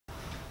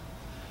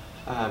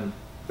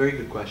Very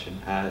good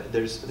question.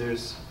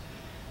 There's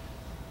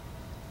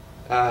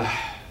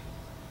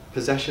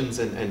possessions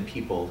and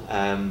people.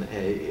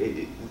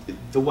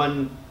 The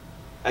one,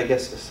 I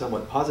guess,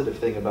 somewhat positive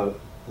thing about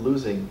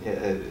losing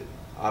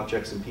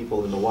objects and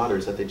people in the water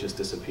is that they just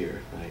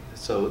disappear, right?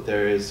 So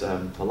there is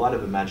a lot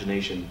of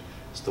imagination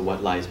as to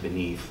what lies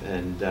beneath,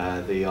 and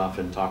they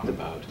often talked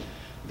about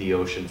the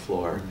ocean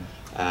floor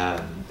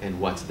and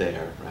what's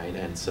there, right?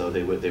 And so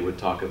they would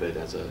talk of it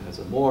as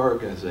a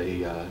morgue, as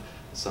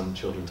some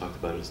children talked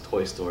about it as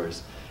toy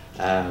stores.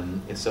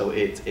 And so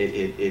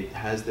it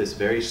has this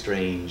very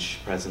strange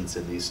presence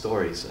in these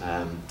stories,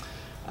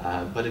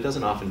 but it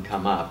doesn't often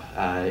come up,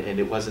 and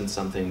it wasn't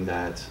something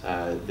that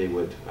they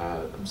would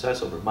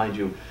obsess over. Mind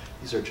you,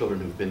 these are children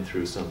who've been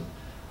through some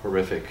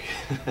horrific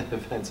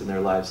events in their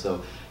lives,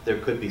 so there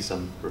could be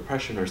some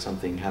repression or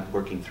something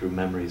working through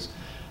memories.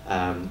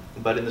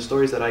 But in the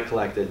stories that I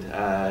collected,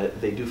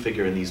 they do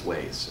figure in these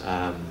ways.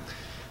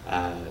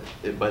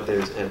 But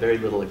there's a very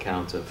little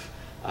account of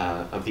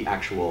the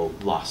actual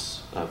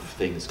loss of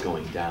things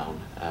going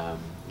down.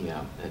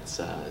 Yeah,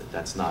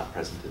 that's not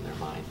present in their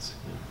minds.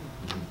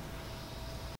 Yeah. Mm-hmm.